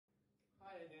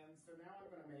So now I'm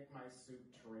going to make my soup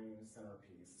tureen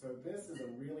centerpiece. So this is a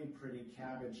really pretty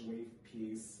cabbage leaf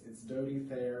piece. It's Doty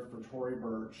Thayer for Tory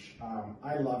Burch.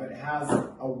 I love it. It has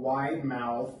a wide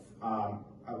mouth, a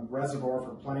reservoir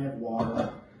for plenty of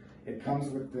water. It comes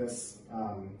with this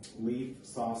leaf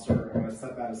saucer. I'm going to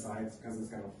set that aside because it's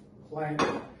going to plank.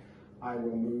 I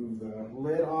will move the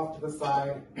lid off to the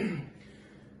side.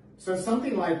 So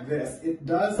something like this, it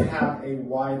does have a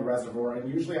wide reservoir, and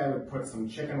usually I would put some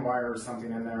chicken wire or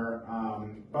something in there,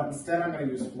 but instead I'm going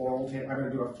to use floral tape. I'm going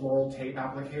to do a floral tape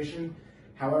application.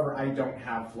 However, I don't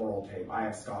have floral tape. I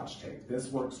have Scotch tape.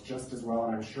 This works just as well,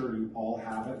 and I'm sure you all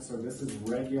have it. So this is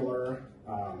regular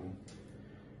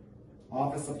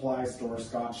office supply store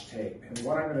Scotch tape. And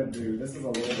what I'm going to do, this is a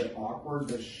little bit awkward,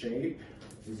 this shape,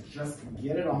 is just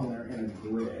get it on there in a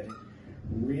grid.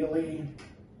 Really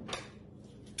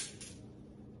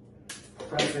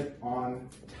press it on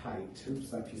tight. Oops,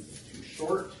 that piece is too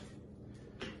short.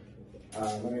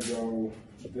 Let me go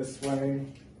this way.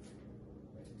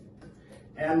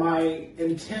 And my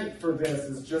intent for this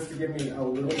is just to give me a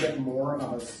little bit more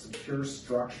of a secure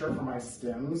structure for my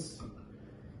stems.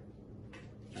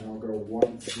 And I'll go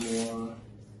once more.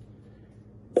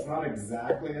 It's not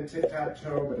exactly a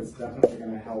tic-tac-toe, but it's definitely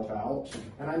going to help out.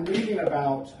 And I'm leaving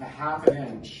about a ½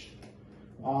 inch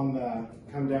on the,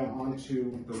 come down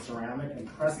onto the ceramic and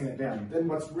pressing it down. Then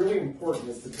what's really important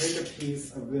is to take a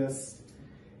piece of this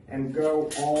and go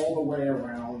all the way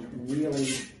around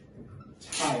really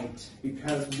tight,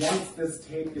 because once this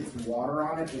tape gets water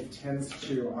on it, it tends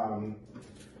to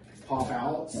pop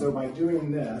out. So by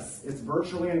doing this, it's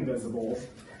virtually invisible.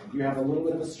 You have a little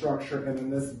bit of a structure, and then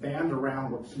this band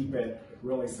around will keep it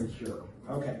really secure.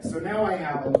 Okay, so now I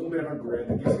have a little bit of a grid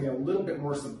that gives me a little bit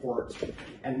more support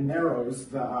and narrows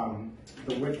the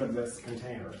width of this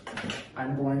container.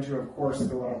 I'm going to, of course,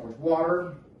 fill it up with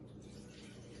water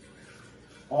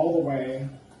all the way,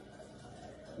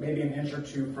 maybe an inch or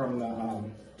two from the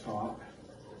top.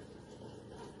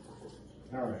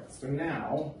 All right, so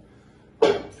now,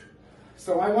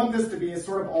 so I want this to be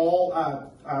sort of all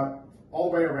the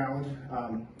way around,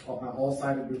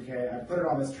 all-sided bouquet. I put it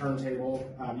on this turntable.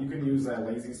 You can use a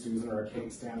Lazy Susan or a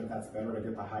cake stand if that's better to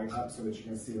get the height up so that you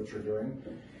can see what you're doing.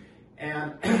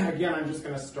 And again, I'm just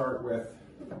going to start with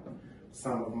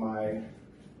some of my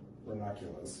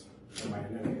ranunculus, or my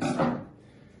anemones.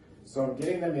 So I'm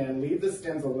getting them in. Leave the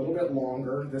stems a little bit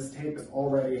longer. This tape is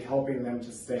already helping them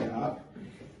to stay up.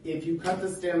 If you cut the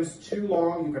stems too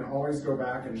long, you can always go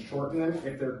back and shorten them.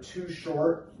 If they're too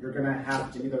short, you're going to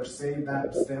have to either save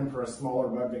that stem for a smaller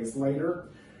bud base later,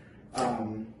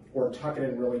 or tuck it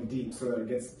in really deep so that it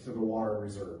gets to the water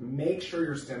reserve. Make sure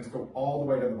your stems go all the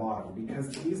way to the bottom, because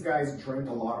these guys drink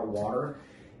a lot of water,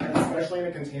 and especially in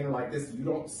a container like this, you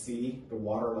don't see the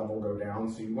water level go down,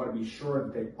 so you want to be sure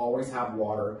that they always have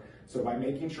water. So by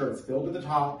making sure it's filled to the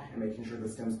top and making sure the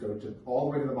stems go all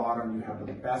the way to the bottom, you have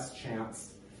the best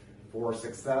chance for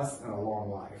success and a long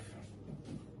life.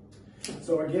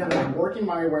 So again, I'm working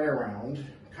my way around,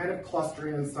 kind of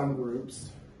clustering in some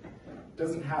groups.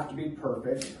 Doesn't have to be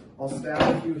perfect. I'll stab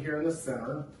a few here in the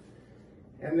center,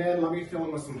 and then let me fill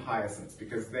in with some hyacinths,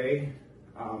 because they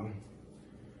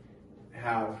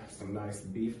have some nice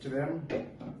beef to them.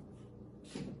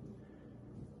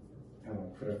 And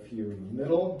I'll put a few in the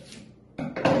middle.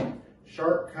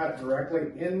 Sharp cut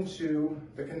directly into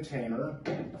the container.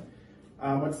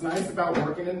 What's nice about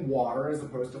working in water as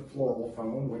opposed to floral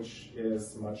foam, which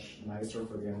is much nicer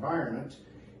for the environment,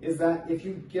 is that if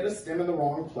you get a stem in the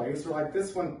wrong place, or like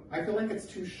this one, I feel like it's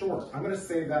too short. I'm going to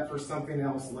save that for something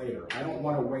else later. I don't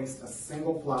want to waste a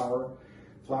single flower.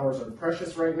 Flowers are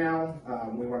precious right now.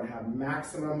 We want to have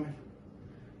maximum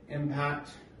impact.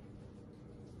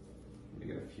 Let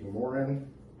me get a few more in.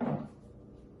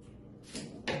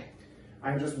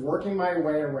 I'm just working my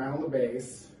way around the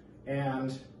base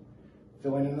and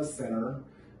filling in the center.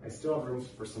 I still have room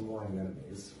for some more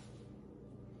anemones.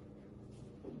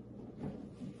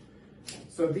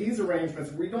 So these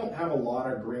arrangements, we don't have a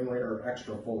lot of greenery or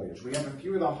extra foliage. We have a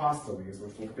few of the hosta leaves,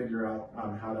 which we'll figure out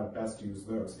how to best use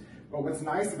those. But what's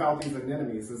nice about these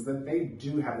anemones is that they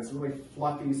do have this really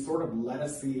fluffy, sort of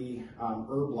lettucey,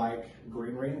 herb-like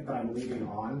greenery that I'm leaving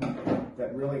on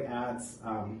that really adds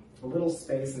a little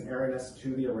space and airiness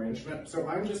to the arrangement. So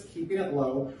I'm just keeping it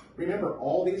low. Remember,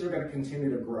 all these are going to continue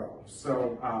to grow.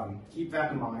 So keep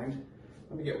that in mind.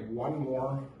 Let me get one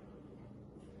more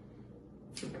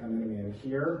anemone in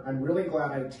here. I'm really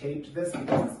glad I taped this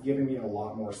because it's giving me a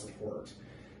lot more support.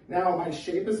 Now my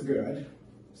shape is good,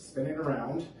 spinning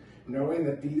around, knowing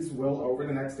that these will, over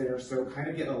the next day or so, kind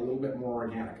of get a little bit more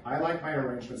organic. I like my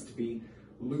arrangements to be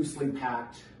loosely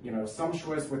packed,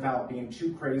 sumptuous without being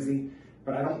too crazy,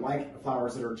 but I don't like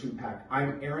flowers that are too packed.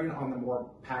 I'm erring on the more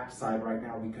packed side right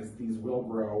now because these will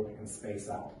grow and space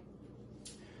out.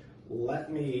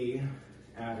 Let me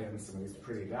add in some of these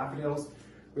pretty daffodils.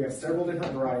 We have several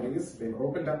different varieties. They've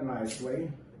opened up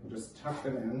nicely. We'll just tuck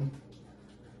them in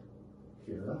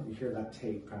here. You hear that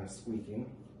tape kind of squeaking.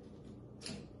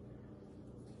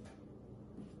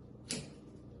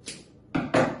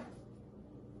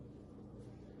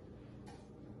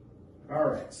 All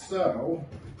right, so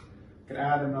I could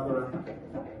add another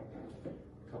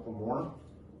couple more.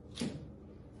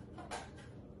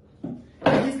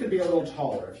 And these could be a little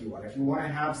taller if you want. If you want to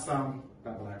have some,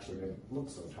 that one actually didn't look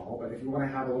so tall, but if you want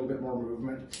to have a little bit more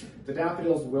movement, the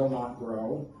daffodils will not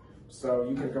grow. So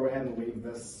you can go ahead and leave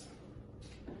this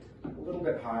a little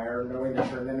bit higher, knowing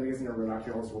that your anemones and your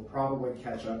ranunculus will probably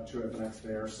catch up to it the next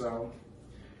day or so.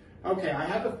 Okay, I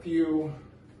have a few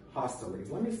hostilles.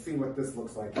 Let me see what this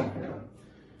looks like in here.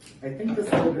 I think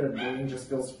this little bit of green just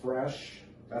feels fresh.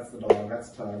 That's the dog,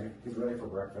 that's Tug. He's ready for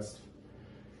breakfast.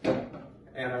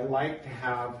 And I like to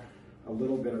have a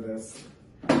little bit of this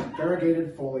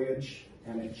variegated foliage,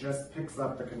 and it just picks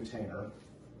up the container.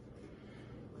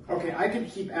 Okay, I could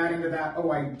keep adding to that.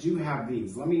 Oh, I do have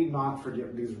these. Let me not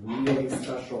forget these really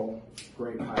special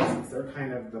grape hyacinths. They're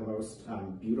kind of the most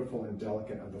beautiful and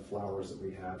delicate of the flowers that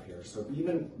we have here. So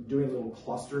even doing little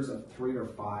clusters of 3 or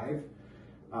 5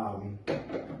 are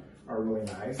really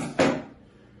nice.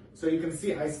 So you can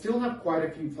see I still have quite a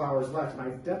few flowers left, and I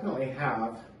definitely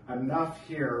have enough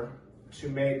here to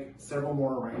make several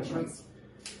more arrangements,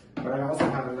 but I also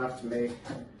have enough to make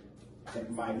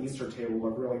my Easter table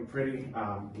look really pretty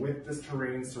with this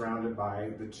tureen surrounded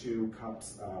by the 2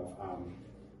 cups of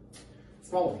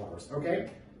smaller flowers. Okay,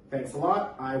 thanks a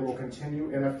lot. I will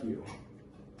continue in a few.